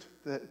script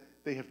that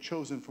they have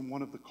chosen from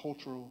one of the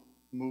cultural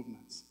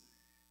movements.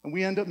 And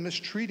we end up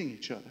mistreating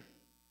each other.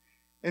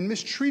 And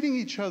mistreating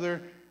each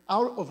other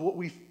out of what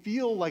we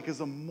feel like is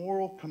a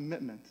moral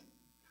commitment.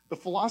 The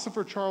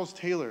philosopher Charles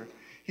Taylor,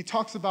 he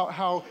talks about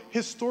how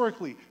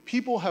historically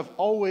people have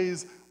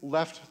always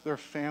left their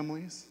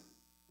families.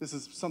 This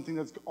is something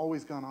that's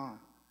always gone on.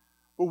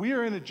 But we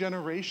are in a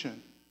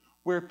generation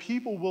where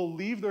people will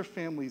leave their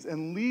families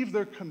and leave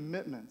their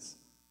commitments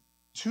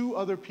to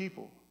other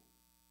people,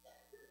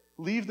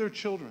 leave their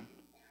children,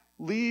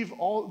 leave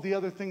all the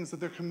other things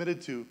that they're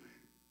committed to,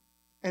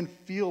 and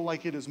feel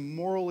like it is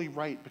morally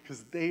right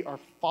because they are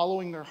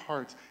following their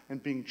hearts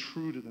and being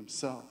true to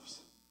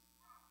themselves.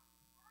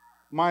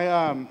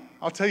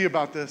 I'll tell you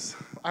about this.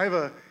 I have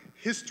a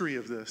history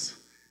of this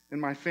in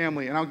my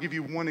family, and I'll give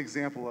you one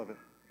example of it.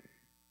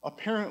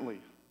 Apparently,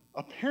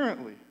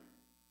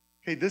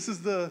 okay, this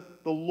is the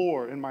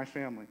lore in my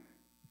family.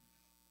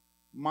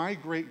 My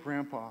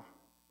great-grandpa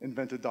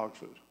invented dog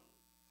food.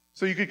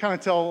 So you could kind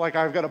of tell, like,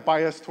 I've got a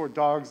bias toward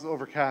dogs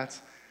over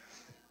cats.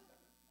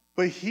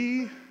 But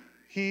he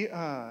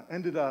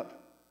ended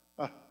up,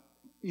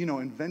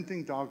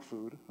 inventing dog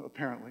food,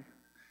 apparently.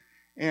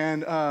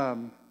 And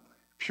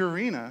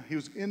Purina, he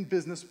was in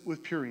business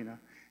with Purina.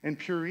 And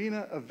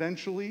Purina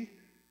eventually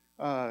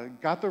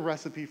got the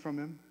recipe from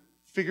him,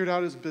 figured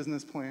out his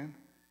business plan.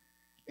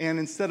 And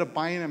instead of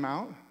buying him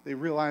out, they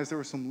realized there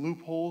were some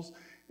loopholes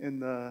in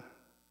the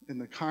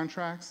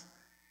contracts.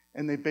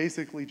 And they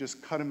basically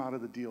just cut him out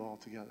of the deal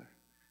altogether.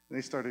 And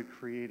they started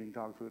creating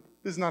dog food.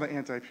 This is not an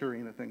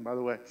anti-Purina thing, by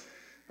the way.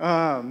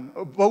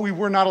 But we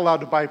were not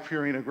allowed to buy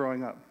Purina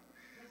growing up.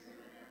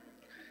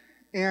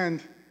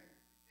 And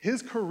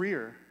his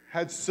career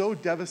had so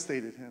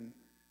devastated him,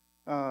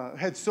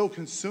 had so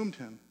consumed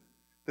him,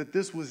 that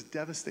this was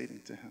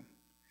devastating to him.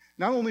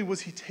 Not only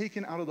was he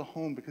taken out of the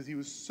home because he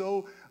was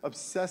so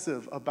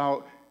obsessive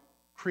about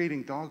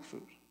creating dog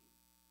food,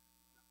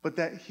 but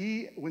that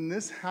when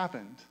this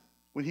happened,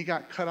 when he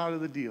got cut out of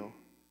the deal,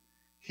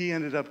 he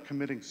ended up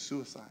committing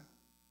suicide.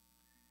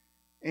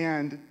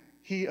 And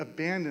he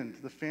abandoned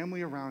the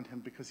family around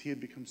him because he had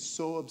become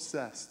so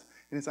obsessed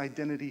and his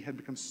identity had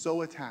become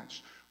so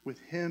attached with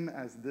him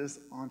as this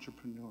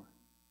entrepreneur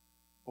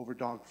over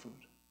dog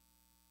food.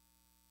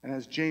 And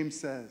as James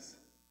says,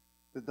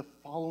 that the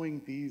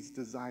following these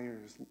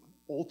desires,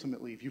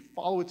 ultimately, if you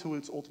follow it to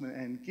its ultimate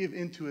end, give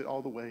into it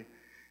all the way,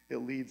 it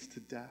leads to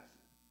death.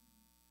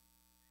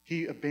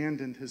 He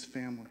abandoned his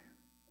family.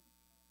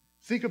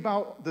 Think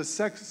about the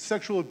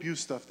sexual abuse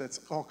stuff that's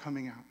all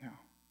coming out now.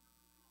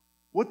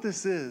 What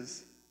this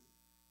is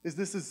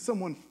this is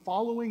someone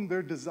following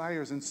their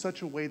desires in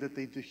such a way that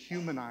they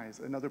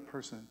dehumanize another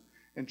person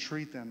and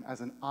treat them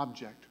as an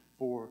object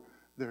for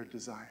their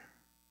desire.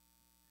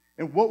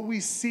 And what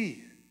we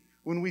see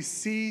when we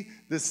see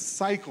this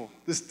cycle,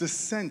 this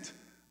descent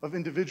of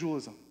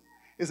individualism,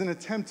 is an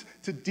attempt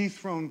to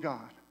dethrone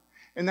God.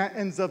 And that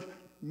ends up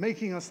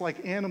making us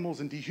like animals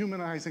and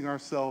dehumanizing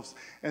ourselves,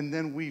 and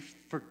then we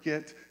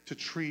forget to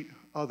treat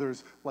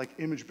others like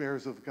image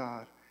bearers of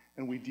God,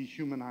 and we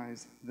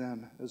dehumanize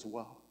them as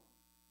well.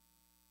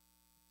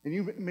 And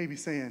you may be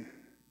saying,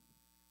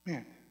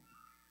 man,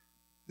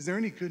 is there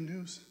any good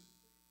news?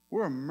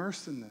 We're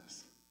immersed in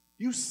this.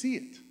 You see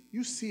it.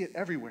 You see it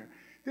everywhere.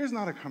 There's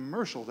not a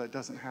commercial that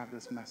doesn't have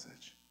this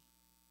message.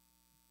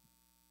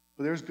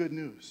 But there's good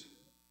news.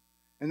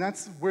 And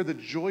that's where the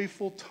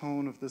joyful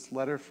tone of this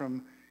letter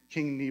from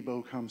King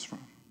Nebo comes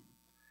from.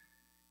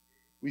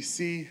 We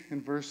see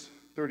in verse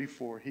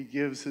 34, he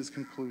gives his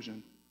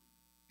conclusion.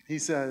 He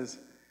says,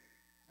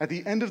 "At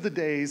the end of the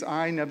days,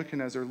 I,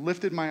 Nebuchadnezzar,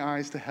 lifted my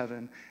eyes to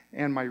heaven,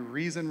 and my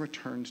reason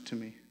returned to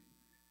me.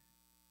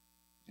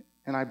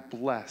 And I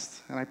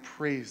blessed, and I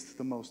praised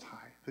the Most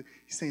High."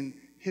 He's saying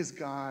his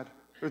God,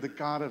 or the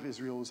God of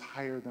Israel, was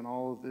higher than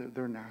all of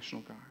their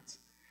national gods.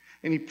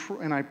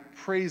 And I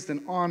praised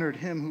and honored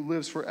him who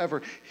lives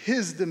forever.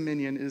 His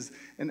dominion is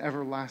an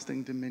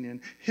everlasting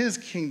dominion. His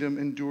kingdom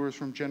endures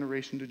from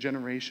generation to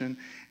generation,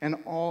 and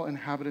all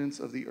inhabitants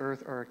of the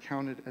earth are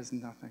accounted as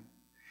nothing.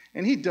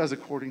 And he does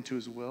according to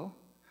his will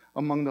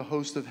among the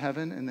host of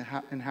heaven and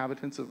the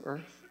inhabitants of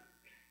earth.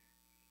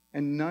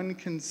 And none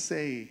can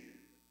stay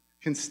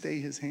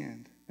his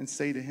hand and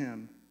say to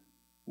him,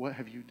 "What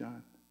have you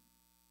done?"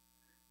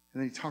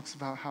 And then he talks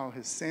about how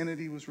his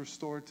sanity was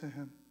restored to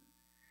him,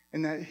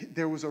 and that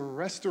there was a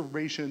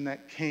restoration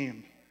that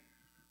came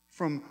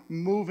from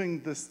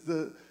moving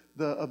the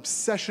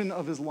obsession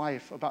of his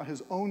life about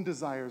his own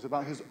desires,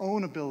 about his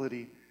own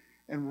ability,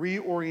 and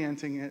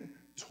reorienting it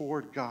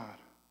toward God.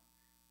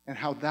 and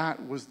how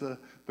that was the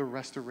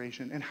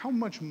restoration. And how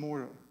much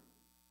more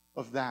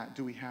of that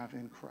do we have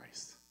in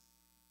Christ?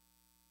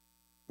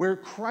 Where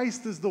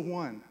Christ is the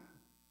one,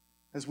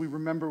 as we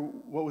remember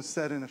what was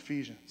said in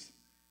Ephesians,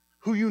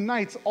 who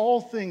unites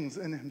all things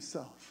in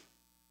himself.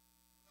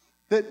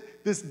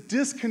 That this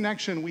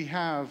disconnection we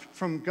have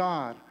from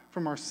God,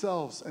 from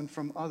ourselves, and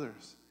from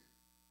others,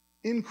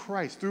 in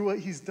Christ, through what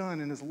he's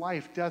done in his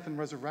life, death, and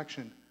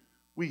resurrection,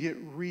 we get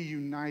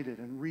reunited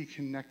and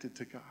reconnected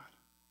to God,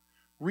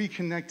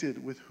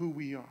 reconnected with who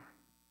we are,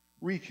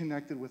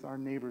 reconnected with our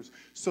neighbors,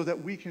 so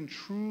that we can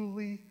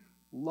truly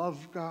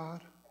love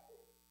God,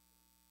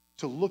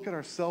 to look at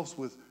ourselves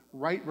with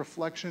right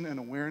reflection and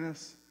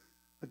awareness,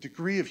 a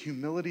degree of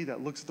humility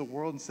that looks at the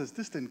world and says,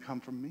 this didn't come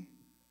from me,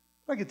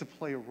 but I get to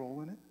play a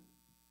role in it,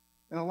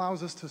 and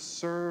allows us to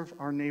serve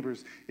our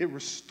neighbors. It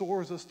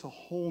restores us to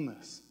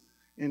wholeness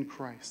in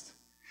Christ.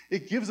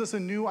 It gives us a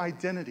new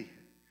identity.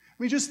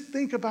 I mean, just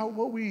think about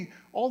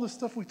all the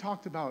stuff we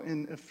talked about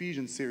in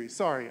Ephesians series.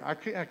 Sorry, I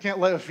can't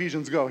let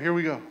Ephesians go. Here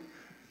we go.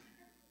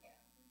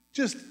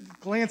 Just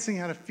glancing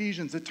at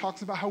Ephesians, it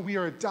talks about how we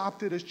are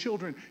adopted as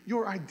children.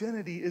 Your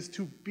identity is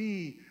to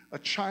be a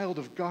child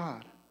of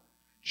God,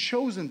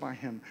 chosen by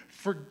him,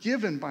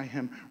 forgiven by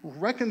him,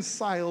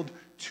 reconciled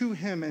to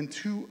him and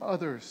to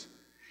others,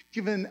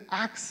 given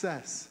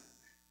access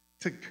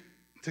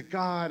to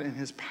God and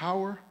his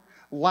power,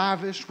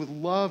 lavished with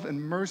love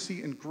and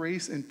mercy and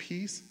grace and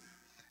peace.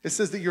 It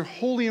says that you're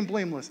holy and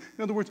blameless.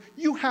 In other words,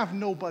 you have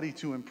nobody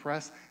to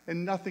impress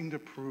and nothing to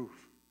prove.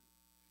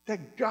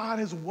 That God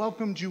has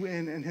welcomed you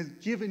in and has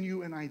given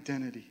you an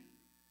identity.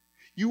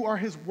 You are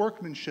his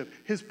workmanship,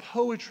 his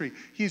poetry.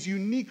 He has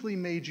uniquely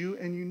made you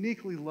and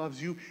uniquely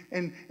loves you.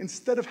 And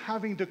instead of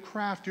having to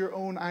craft your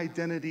own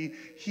identity,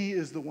 he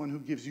is the one who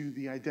gives you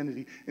the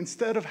identity.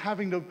 Instead of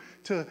having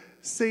to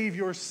save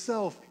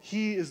yourself,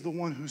 he is the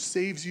one who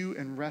saves you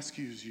and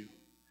rescues you.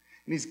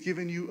 And he's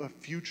given you a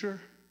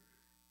future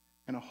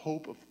and a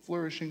hope of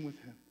flourishing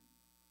with him.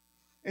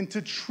 And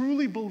to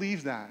truly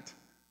believe that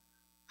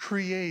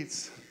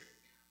creates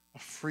a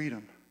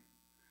freedom.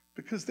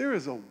 Because there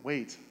is a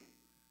weight,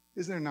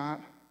 is there not,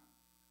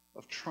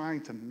 of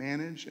trying to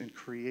manage and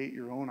create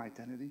your own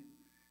identity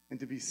and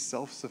to be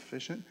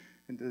self-sufficient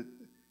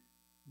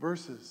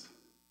versus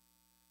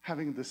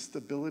having the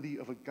stability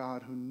of a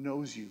God who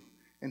knows you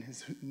and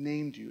has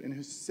named you and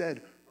has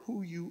said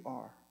who you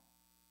are.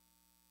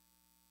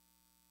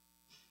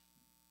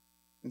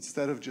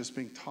 Instead of just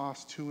being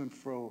tossed to and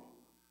fro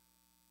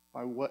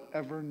by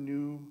whatever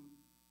new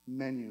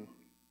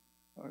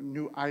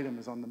item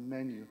is on the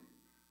menu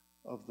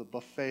of the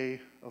buffet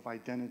of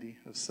identity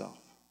of self.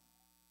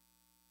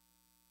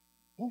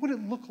 What would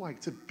it look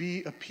like to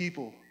be a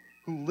people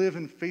who live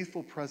in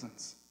faithful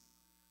presence,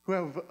 who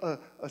have a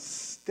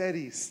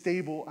steady,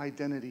 stable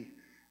identity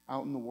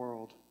out in the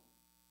world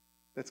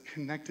that's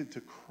connected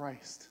to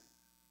Christ,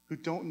 who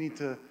don't need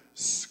to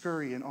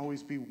scurry and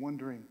always be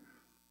wondering,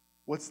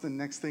 what's the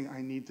next thing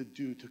I need to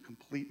do to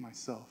complete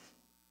myself?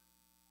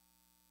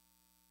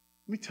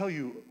 Let me tell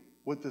you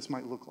what this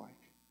might look like.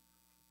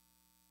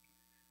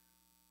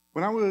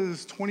 When I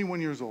was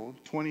 21 years old,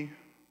 I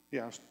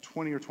was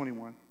 20 or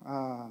 21,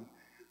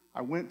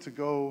 I went to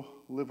go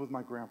live with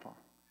my grandpa.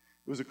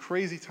 It was a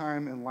crazy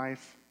time in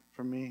life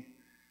for me.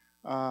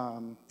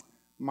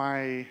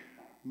 My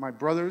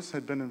brothers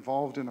had been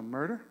involved in a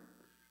murder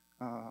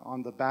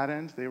on the bad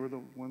end. They were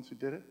the ones who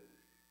did it.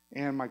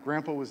 And my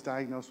grandpa was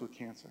diagnosed with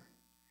cancer.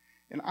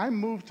 And I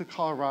moved to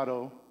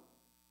Colorado.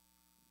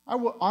 I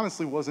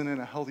honestly wasn't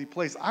in a healthy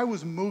place. I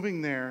was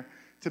moving there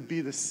to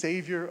be the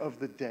savior of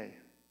the day.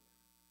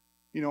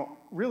 You know,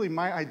 really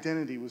my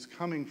identity was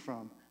coming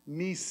from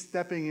me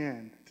stepping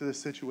in to the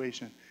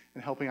situation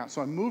and helping out.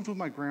 So I moved with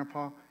my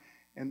grandpa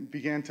and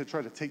began to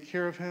try to take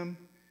care of him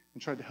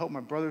and tried to help my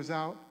brothers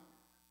out.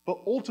 But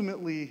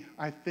ultimately,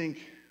 I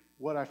think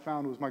what I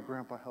found was my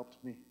grandpa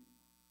helped me.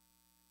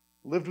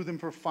 Lived with him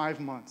for 5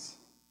 months.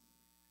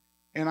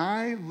 And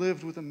I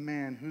lived with a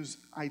man whose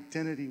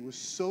identity was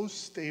so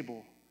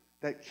stable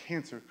that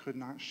cancer could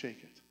not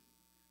shake it.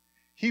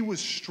 He was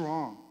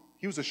strong.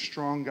 He was a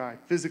strong guy,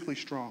 physically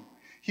strong.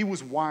 He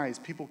was wise.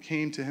 People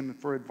came to him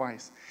for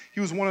advice. He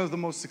was one of the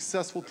most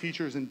successful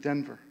teachers in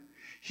Denver.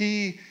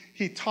 He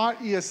taught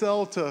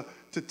ESL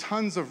to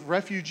tons of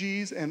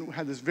refugees and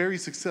had this very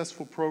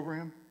successful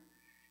program.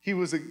 He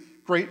was a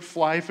great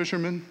fly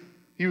fisherman.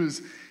 He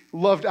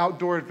loved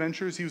outdoor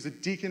adventures. He was a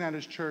deacon at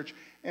his church.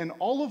 And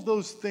all of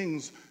those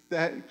things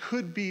that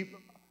could be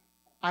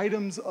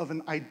items of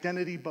an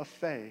identity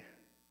buffet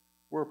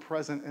were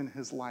present in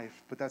his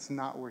life, but that's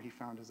not where he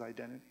found his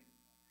identity.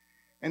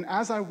 And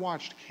as I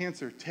watched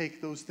cancer take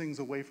those things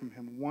away from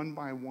him one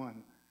by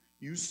one,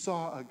 you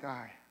saw a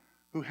guy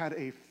who had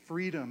a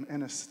freedom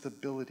and a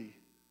stability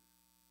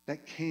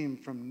that came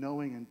from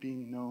knowing and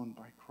being known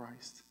by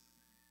Christ.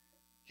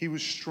 He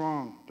was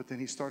strong, but then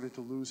he started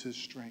to lose his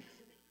strength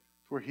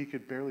to where he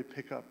could barely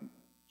pick up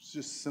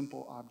just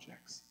simple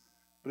objects,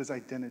 but his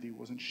identity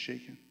wasn't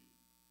shaken.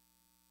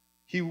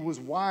 He was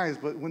wise,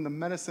 but when the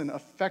medicine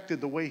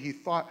affected the way he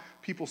thought,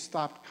 people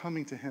stopped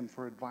coming to him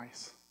for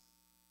advice.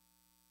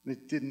 And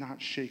it did not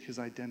shake his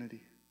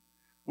identity.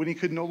 When he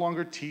could no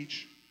longer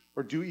teach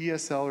or do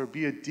ESL or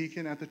be a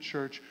deacon at the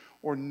church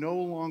or no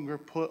longer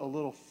put a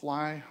little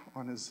fly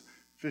on his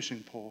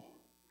fishing pole,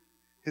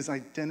 his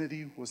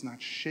identity was not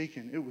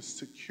shaken. It was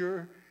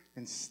secure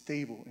and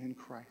stable in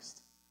Christ.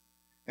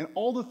 And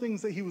all the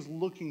things that he was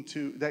looking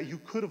to, that you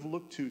could have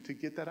looked to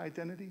get that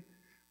identity,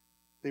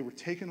 they were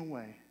taken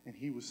away, and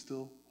he was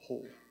still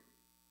whole.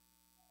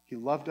 He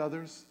loved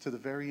others to the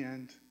very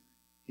end.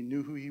 He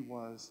knew who he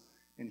was,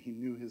 and he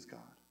knew his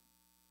God.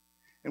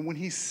 And when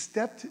he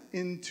stepped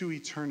into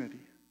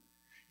eternity,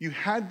 you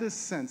had this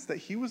sense that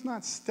he was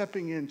not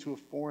stepping into a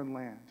foreign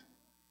land,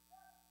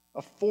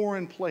 a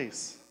foreign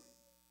place,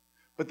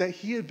 but that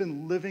he had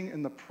been living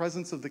in the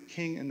presence of the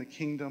King and the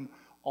kingdom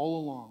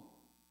all along,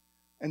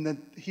 and that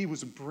he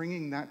was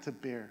bringing that to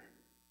bear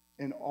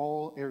in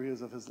all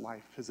areas of his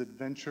life, his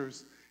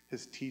adventures,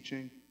 his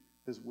teaching,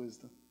 his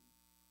wisdom.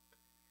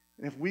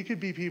 And if we could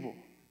be people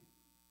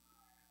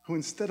who,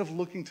 instead of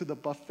looking to the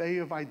buffet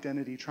of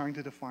identity, trying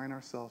to define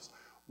ourselves,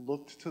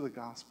 looked to the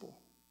gospel,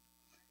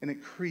 and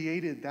it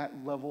created that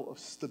level of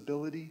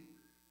stability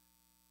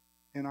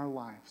in our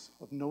lives,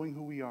 of knowing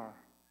who we are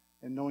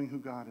and knowing who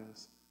God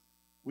is,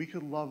 we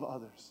could love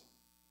others.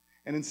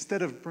 And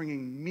instead of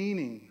bringing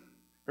meaning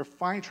or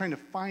trying to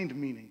find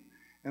meaning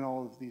in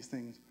all of these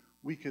things,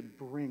 we could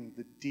bring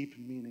the deep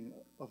meaning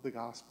of the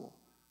gospel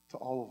to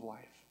all of life.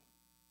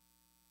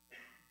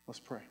 Let's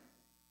pray.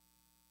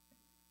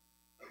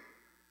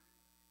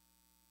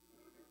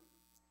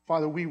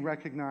 Father, we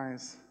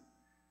recognize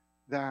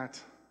that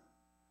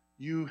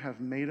you have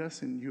made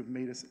us and you have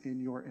made us in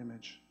your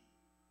image.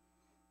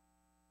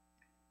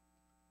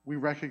 We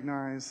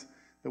recognize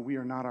that we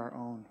are not our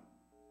own,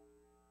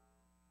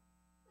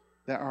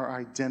 that our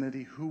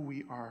identity, who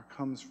we are,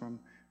 comes from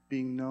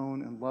being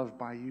known and loved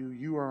by you.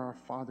 You are our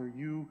Father.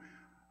 You,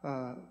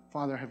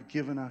 Father, have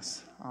given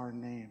us our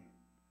name.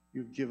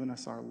 You've given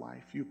us our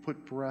life. You've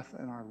put breath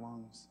in our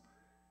lungs.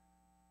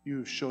 You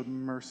have showed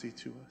mercy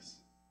to us.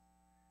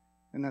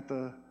 And that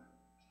the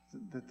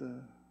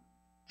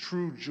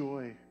true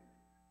joy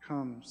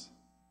comes,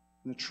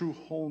 and the true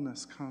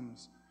wholeness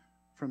comes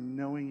from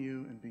knowing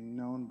you and being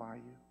known by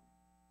you.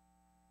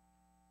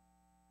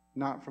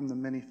 Not from the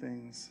many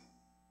things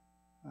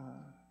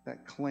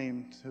that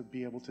claim to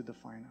be able to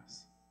define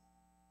us.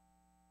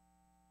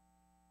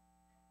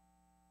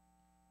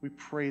 We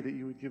pray that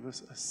you would give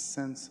us a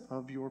sense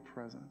of your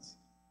presence,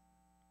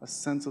 a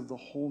sense of the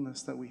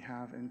wholeness that we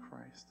have in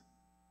Christ,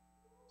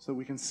 so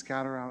we can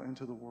scatter out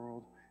into the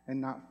world and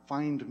not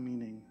find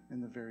meaning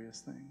in the various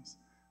things,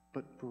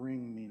 but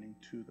bring meaning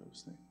to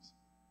those things.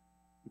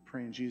 We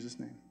pray in Jesus'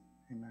 name.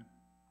 Amen.